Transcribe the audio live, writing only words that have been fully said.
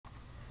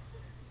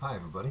Hi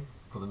everybody.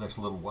 For the next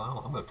little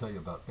while, I'm going to tell you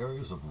about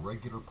areas of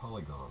regular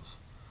polygons.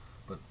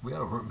 But we ought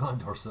to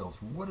remind ourselves,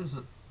 what is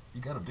it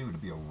you got to do to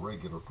be a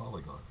regular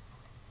polygon?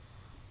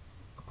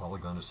 A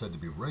polygon is said to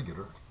be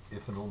regular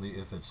if and only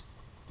if it's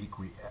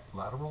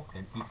equilateral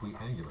and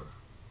equiangular.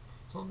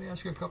 So let me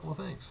ask you a couple of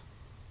things.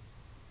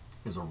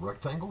 Is a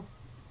rectangle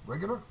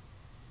regular?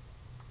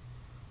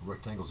 A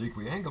rectangle's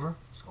equiangular.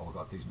 It's all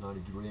got these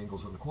 90-degree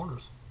angles in the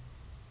corners.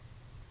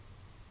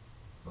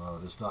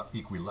 But it's not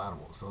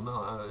equilateral, so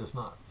no, it's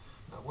not.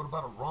 Now, what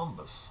about a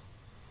rhombus?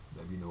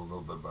 Maybe you know a little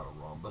bit about a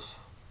rhombus.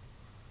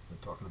 Been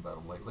talking about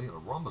them lately. A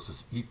rhombus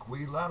is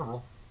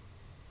equilateral.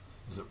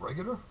 Is it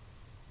regular?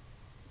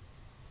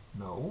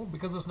 No,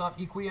 because it's not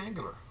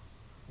equiangular.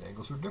 The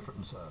angles are different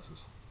in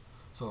sizes.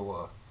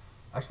 So,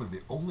 actually,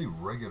 the only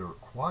regular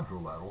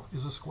quadrilateral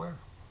is a square.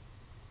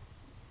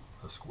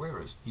 A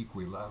square is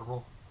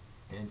equilateral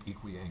and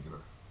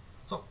equiangular.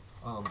 So,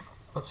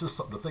 that's just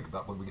something to think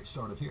about when we get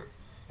started here.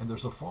 And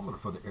there's a formula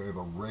for the area of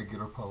a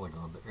regular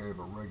polygon. The area of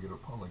a regular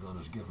polygon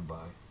is given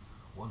by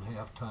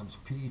 1/2 times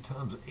P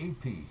times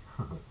AP.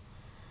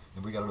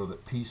 And we got to know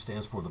that P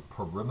stands for the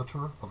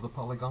perimeter of the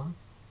polygon.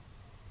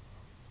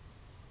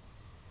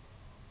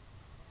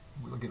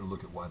 We'll get a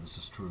look at why this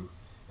is true.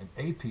 And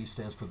AP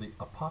stands for the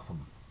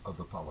apothem of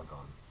the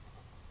polygon.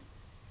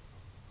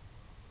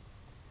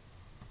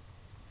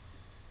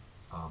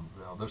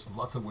 Now, there's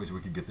lots of ways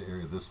we could get the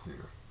area of this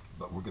figure,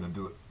 but we're going to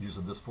do it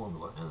using this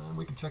formula, and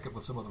we can check it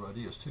with some other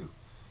ideas too.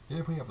 Here,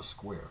 if we have a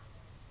square,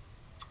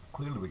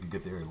 clearly we can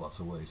get the area lots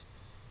of ways.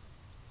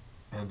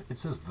 And it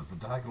says that the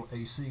diagonal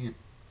AC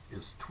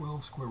is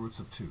 12 square roots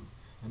of 2.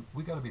 And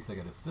we got to be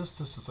thinking, if this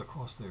distance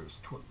across there is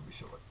 12, let me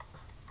show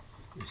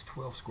it, is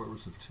 12 square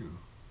roots of 2,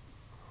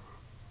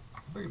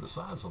 how big are the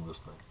sides on this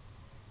thing?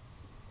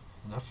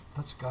 And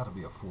that's got to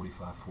be a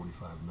 45,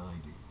 45,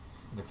 90.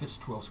 And if it's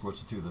 12 square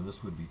roots of 2, then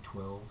this would be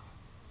 12,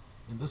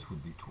 and this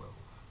would be 12.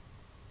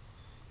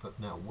 But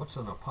now, what's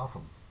an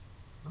apothem?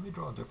 Let me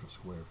draw a different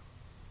square,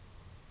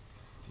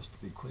 just to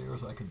be clear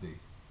as I can be.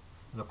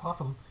 An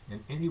apothem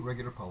in any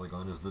regular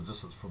polygon is the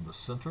distance from the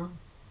center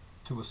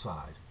to a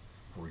side.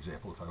 For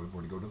example, if I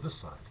were to go to this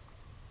side,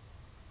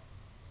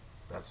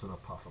 that's an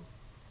apothem.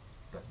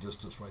 That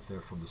distance right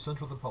there from the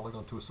center of the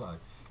polygon to a side.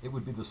 It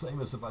would be the same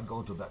as if I'd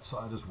gone to that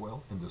side as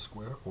well in this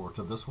square, or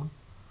to this one,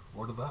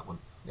 or to that one.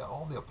 Yeah,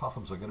 all the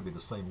apothems are going to be the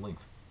same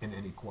length in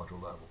any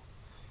quadrilateral.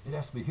 It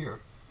asks me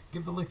here,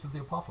 give the length of the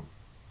apothem.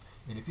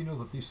 And if you know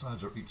that these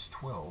sides are each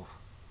 12,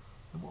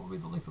 then what would be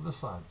the length of this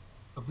side,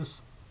 of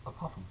this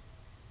apothem?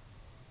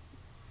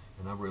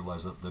 And I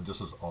realize that the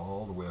distance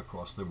all the way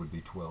across there would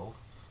be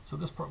 12. So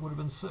this part would have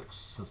been 6,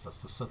 since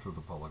that's the center of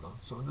the polygon.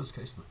 So in this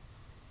case,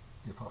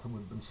 the apothem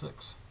would have been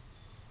 6.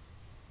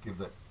 Give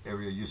that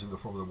area using the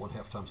formula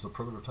 1/2 times the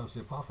perimeter times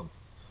the apothem.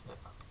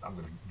 I'm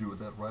going to do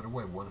that right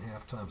away.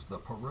 1/2 times the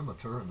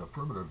perimeter, and the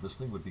perimeter of this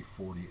thing would be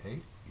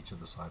 48. Each of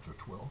the sides are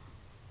 12.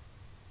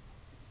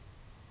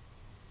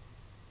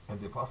 And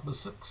the apothem is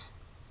 6.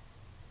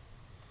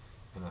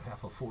 And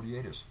 1/2 of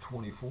 48 is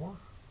 24.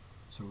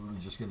 So we're really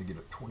just going to get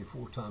it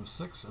 24 times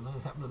 6, and I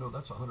happen to know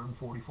that's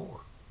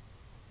 144.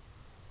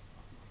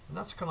 And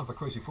that's kind of a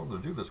crazy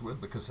formula to do this with,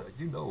 because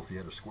you know if you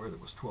had a square that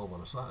was 12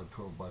 on a side,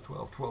 12 by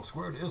 12, 12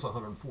 squared is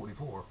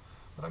 144.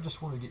 But I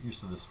just want to get used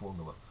to this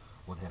formula,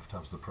 1/2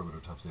 times the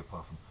perimeter times the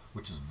apothem,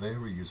 which is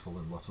very useful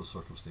in lots of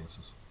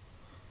circumstances.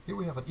 Here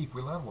we have an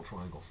equilateral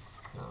triangle.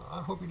 Now,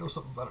 I hope you know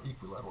something about an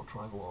equilateral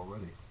triangle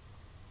already.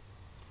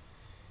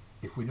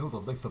 If we know the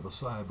length of the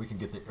side, we can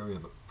get the area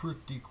of it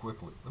pretty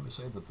quickly. Let me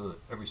say that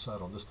every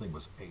side on this thing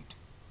was 8.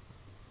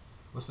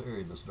 What's the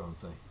area of this darn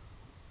thing?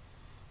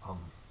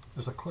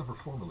 There's a clever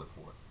formula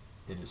for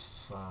it. It is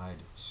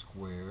side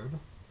squared,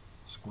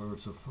 square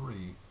roots of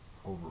 3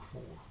 over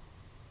 4.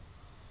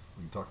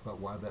 We can talk about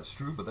why that's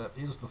true, but that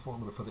is the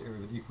formula for the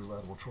area of an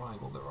equilateral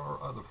triangle. There are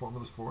other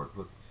formulas for it,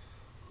 but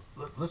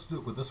let's do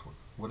it with this one.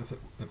 What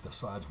if the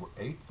sides were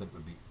 8, then it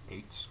would be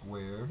 8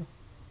 squared,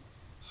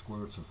 square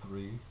roots of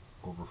 3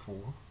 over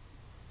 4,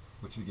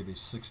 which would give me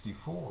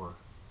 64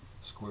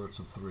 square roots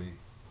of 3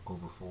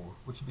 over 4,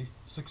 which would be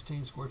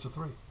 16 square roots of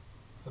 3.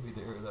 That'd be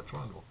the area of that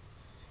triangle.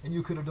 And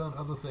you could have done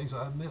other things,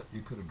 I admit.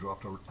 You could have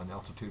dropped an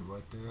altitude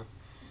right there.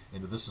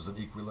 And if this is an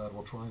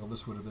equilateral triangle,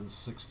 this would have been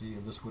 60,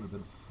 and this would have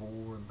been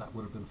 4, and that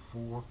would have been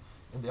 4.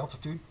 And the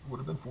altitude would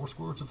have been 4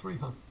 square roots of 3,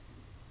 huh?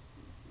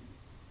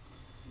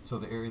 So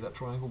the area of that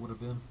triangle would have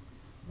been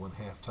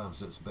 1/2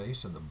 times its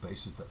base, and the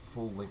base is that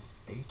full length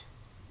 8.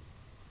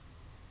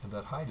 And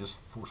that height is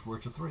 4 square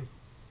roots of 3.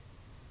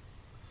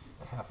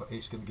 1/2 of 8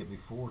 is going to give me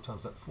 4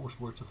 times that 4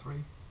 square roots of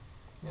 3.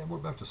 And we're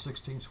back to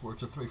 16 square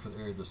roots of 3 for the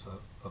area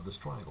of this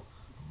triangle.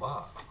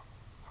 But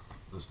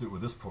let's do it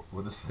with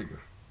this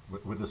figure,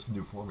 with this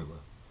new formula.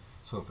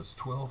 So if it's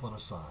 12 on a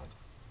side,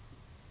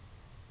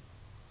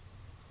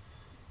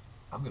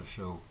 I'm going to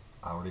show,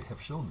 I already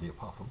have shown the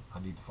apothem. I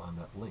need to find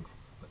that length.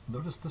 But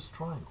notice this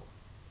triangle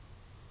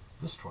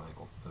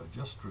that I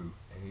just drew,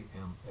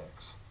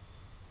 AMX.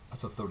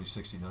 That's a 30,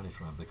 60, 90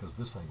 triangle, because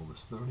this angle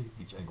is 30.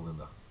 Each angle in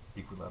the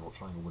equilateral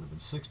triangle would have been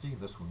 60.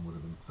 This one would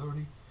have been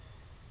 30.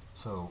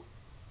 So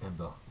and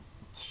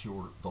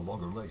the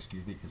longer leg,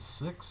 excuse me, is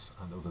 6.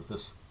 I know that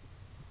this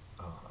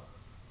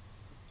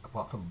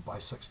apothem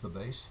bisects the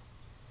base,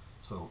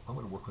 so I'm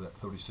going to work with that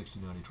 30, 60,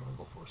 90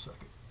 triangle for a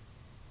second.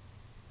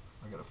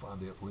 I got to find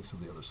the lengths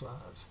of the other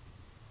sides.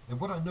 And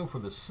what I know for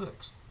the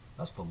 6th,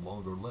 that's the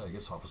longer leg.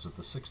 It's opposite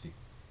the 60.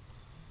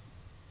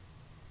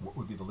 What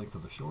would be the length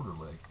of the shorter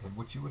leg? And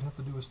what you would have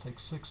to do is take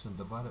 6 and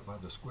divide it by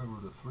the square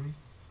root of 3.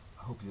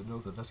 I hope you know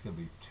that that's going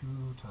to be 2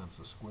 times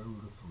the square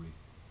root of 3.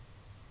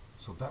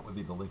 So that would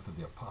be the length of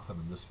the apothem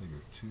in this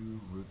figure, 2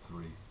 root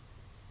 3.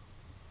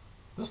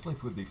 This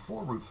length would be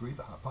 4 root 3,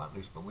 the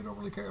hypotenuse, but we don't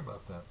really care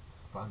about that.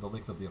 Find the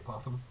length of the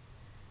apothem,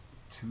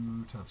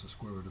 2 times the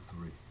square root of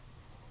 3.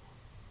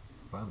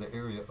 Find the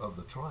area of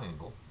the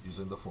triangle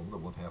using the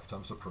formula 1/2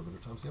 times the perimeter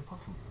times the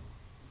apothem.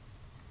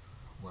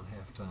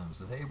 1/2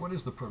 times, and hey, what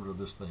is the perimeter of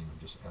this thing? I'm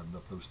just adding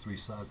up those 3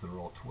 sides that are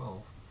all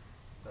 12.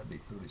 That'd be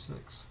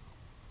 36.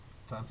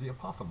 Times the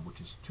apothem, which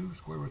is 2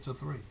 square roots of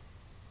 3.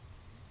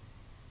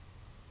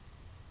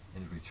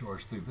 And if we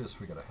charge through this,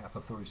 we got a half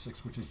of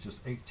 36, which is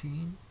just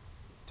 18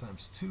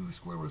 times 2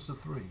 square roots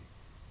of 3.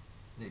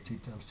 And 18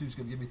 times 2 is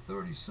going to give me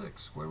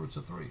 36 square roots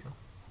of 3. Huh?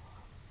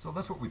 So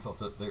that's what we thought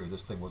that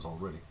this thing was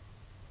already.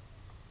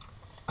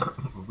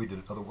 We did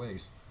it other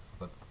ways,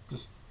 but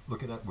just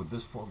look at it with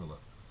this formula.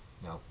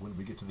 Now, when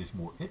we get to these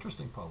more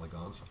interesting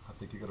polygons, I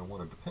think you're going to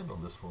want to depend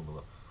on this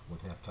formula,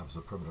 1/2 times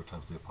the perimeter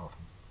times the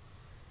apothem.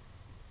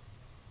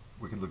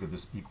 We can look at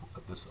this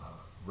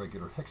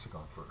regular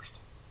hexagon first.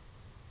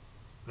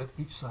 Let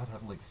each side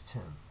have length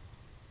 10.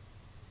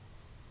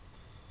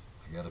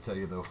 I got to tell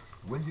you though,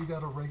 when you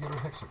got a regular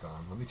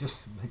hexagon, let me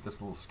just make this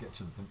little sketch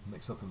and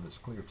make something that's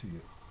clear to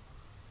you.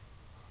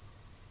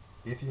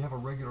 If you have a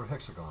regular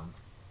hexagon,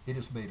 it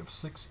is made of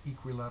 6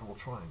 equilateral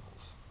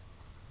triangles.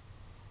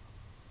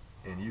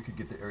 And you could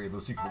get the area of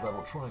those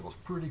equilateral triangles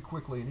pretty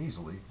quickly and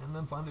easily, and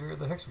then find the area of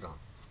the hexagon.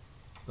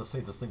 Let's say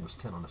this thing was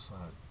 10 on the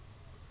side.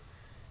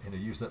 And I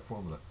use that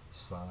formula,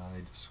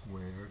 side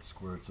squared,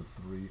 square roots of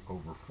 3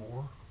 over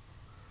 4.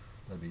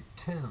 That'd be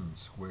 10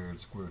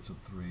 squared, square roots of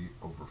 3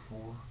 over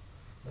 4.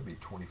 That'd be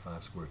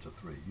 25 square roots of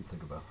 3. You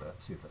think about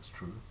that, see if that's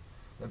true.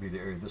 That'd be the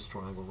area of this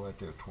triangle right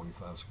there,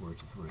 25 square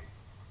roots of 3.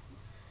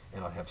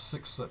 And I'd have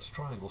 6 such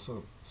triangles,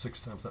 so 6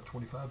 times that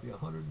 25 would be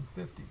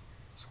 150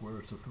 square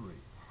roots of 3.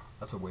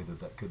 That's a way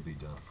that could be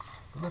done.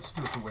 But let's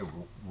do it the way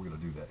we're going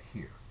to do that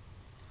here.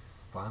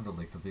 Find the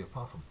length of the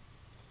apothem.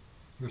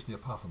 Here's the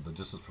apothem, the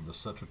distance from the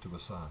center to a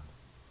side.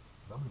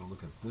 But I'm going to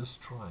look at this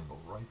triangle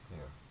right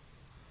there.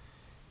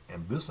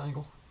 And this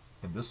angle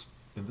in this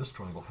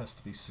triangle has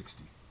to be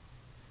 60.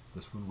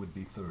 This one would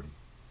be 30.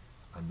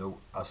 I know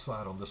a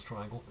side on this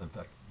triangle, in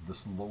fact,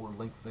 this lower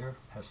length there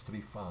has to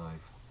be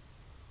 5.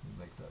 Let me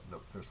make that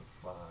note, there's a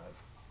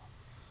 5.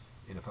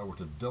 And if I were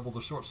to double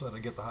the short side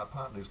and get the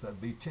hypotenuse, that'd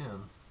be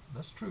 10.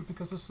 That's true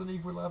because this is an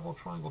equilateral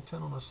triangle,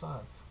 10 on a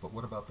side. But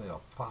what about the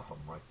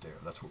apothem right there?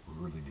 That's what we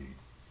really need.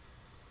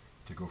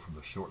 To go from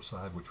the short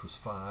side, which was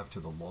 5, to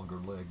the longer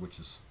leg, which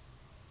is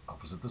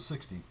opposite the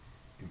 60,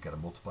 you've got to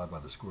multiply by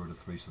the square root of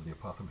 3, so the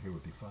apothem here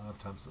would be 5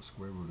 times the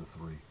square root of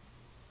 3.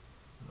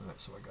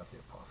 Alright, so I got the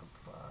apothem,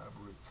 5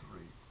 root 3.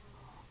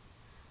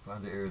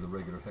 Find the area of the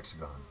regular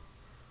hexagon.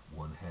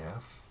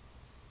 1/2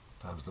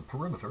 times the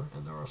perimeter,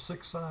 and there are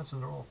 6 sides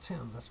and they're all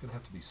 10, that's going to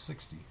have to be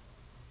 60,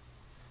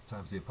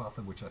 times the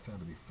apothem, which I found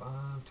to be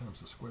 5 times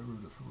the square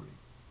root of 3.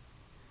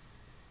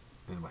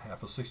 And my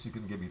half of 60 is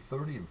going to give me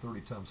 30, and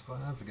 30 times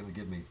 5 is going to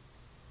give me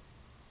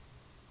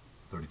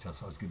 30 times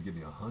 5 is going to give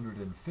me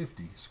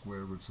 150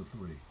 square roots of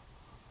 3.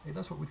 Hey,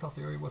 that's what we thought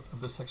the area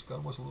of this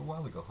hexagon was a little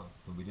while ago, huh?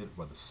 When we did it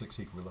by the 6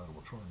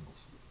 equilateral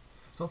triangles.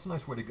 So that's a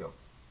nice way to go.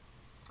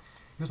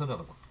 Here's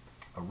another one.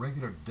 A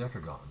regular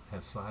decagon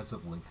has sides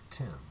of length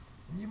 10.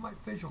 And you might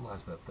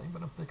visualize that thing,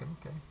 but I'm thinking,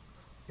 okay,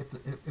 if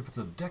it's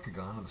a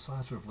decagon and the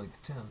sides are of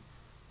length 10,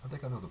 I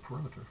think I know the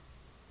perimeter.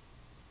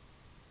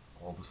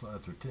 All the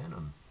sides are 10,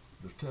 and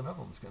there's 10 of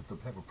them. It's going to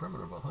have a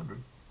perimeter of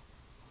 100.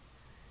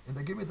 And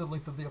they give me the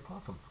length of the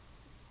apothem.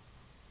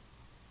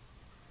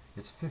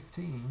 It's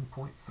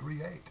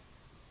 15.38.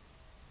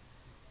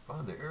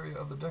 Find the area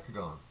of the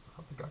decagon.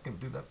 I think I can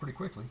do that pretty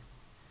quickly.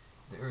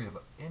 The area of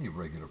any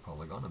regular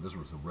polygon, and this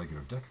was a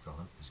regular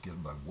decagon, is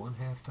given by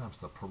 1/2 times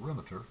the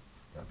perimeter,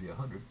 that'd be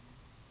 100,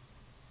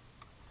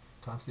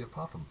 times the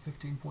apothem,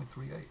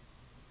 15.38.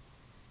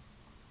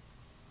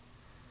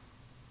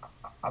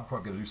 I'm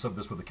probably going to do some of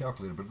this with a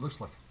calculator, but it looks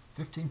like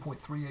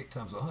 15.38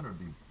 times 100 would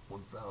be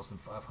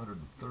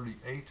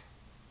 1,538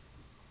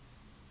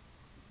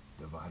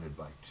 divided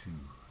by 2.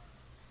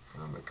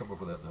 And I'm going to come up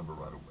with that number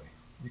right away.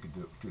 You could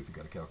do it too if you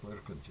got a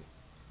calculator, couldn't you?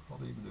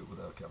 Probably even do it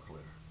without a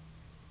calculator.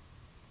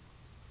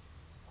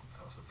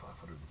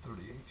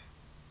 1,538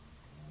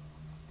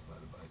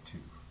 divided by 2.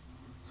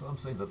 So I'm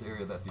saying that the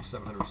area of that would be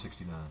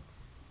 769.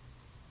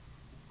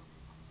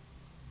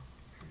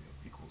 Area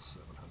equals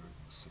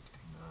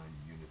 769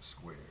 units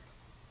squared.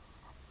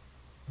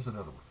 Here's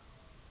another one.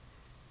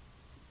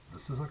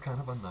 This is a kind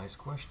of a nice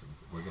question.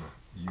 We're going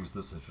to use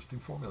this interesting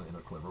formula in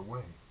a clever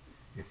way.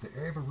 If the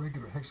area of a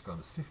regular hexagon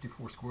is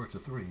 54 square roots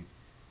of 3,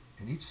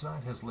 and each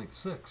side has length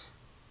 6,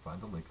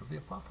 find the length of the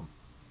apothem.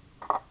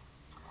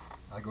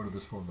 I go to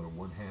this formula: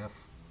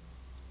 1/2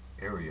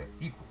 area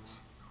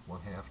equals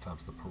 1/2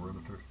 times the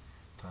perimeter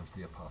times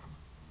the apothem.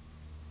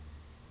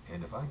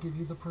 And if I give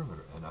you the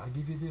perimeter and I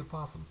give you the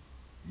apothem,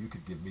 you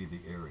could give me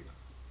the area.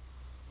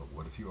 But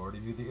what if you already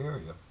knew the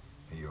area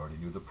and you already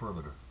knew the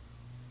perimeter?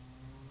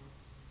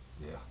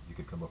 Yeah, you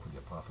could come up with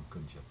the apothem,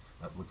 couldn't you?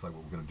 That looks like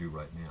what we're going to do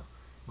right now.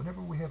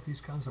 Whenever we have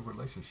these kinds of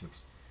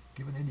relationships,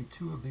 given any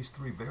two of these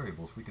three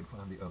variables, we can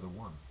find the other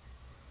one.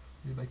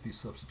 We make these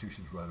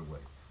substitutions right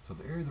away. So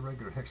the area of the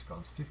regular hexagon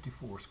is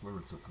 54 square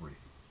roots of 3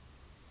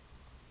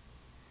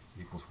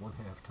 equals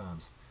 1/2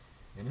 times,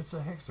 and it's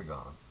a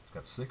hexagon. It's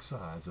got 6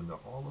 sides and they're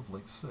all of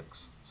length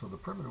 6. So the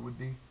perimeter would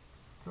be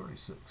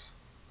 36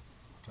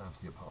 times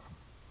the apothem.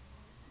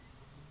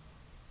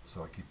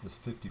 So I keep this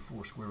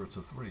 54 square roots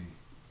of 3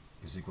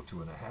 is equal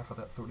to, and a half of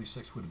that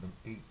 36 would have been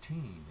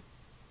 18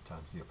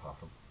 times the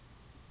apothem.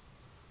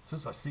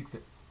 Since I seek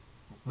the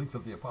length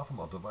of the apothem,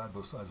 I'll divide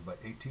both sides by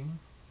 18.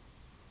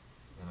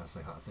 And I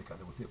say, I think I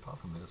know what the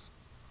apothem is.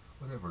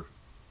 Whatever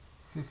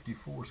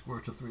 54 square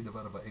roots of 3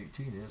 divided by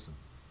 18 is, and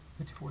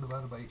 54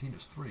 divided by 18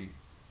 is 3.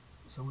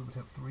 So we would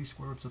have 3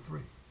 square roots of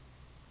 3.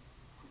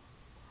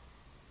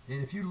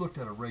 And if you looked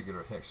at a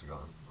regular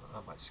hexagon,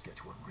 I might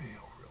sketch one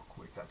real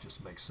quick. That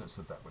just makes sense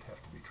that that would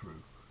have to be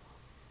true.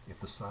 If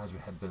the sides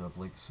had been of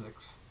length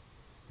 6,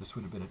 this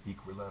would have been an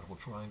equilateral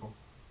triangle.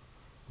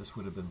 This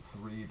would have been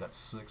 3, that's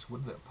 6.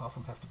 Wouldn't the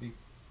apothem have to be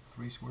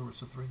 3 square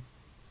roots of 3?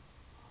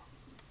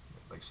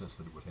 It makes sense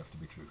that it would have to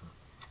be true, huh?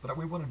 But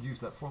we wanted to use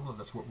that formula,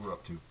 that's what we're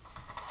up to.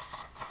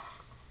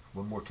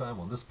 One more time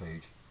on this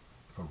page.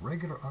 If a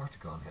regular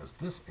octagon has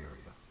this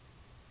area,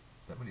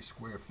 that many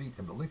square feet,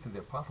 and the length of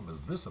the apothem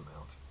is this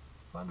amount,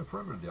 find the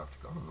perimeter of the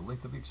octagon and the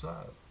length of each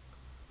side.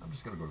 I'm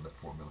just going to go to that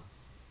formula.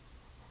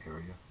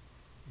 Area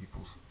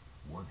equals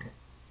 1/2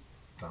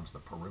 times the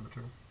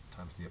perimeter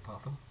times the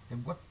apothem.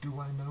 And what do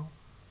I know?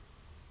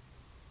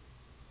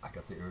 I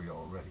got the area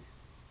already.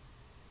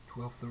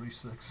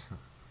 1236.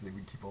 See, we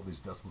can keep all these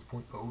decimals.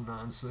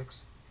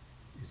 0.096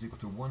 is equal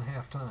to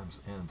 1/2 times,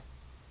 and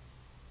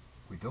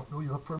we don't know the perimeter.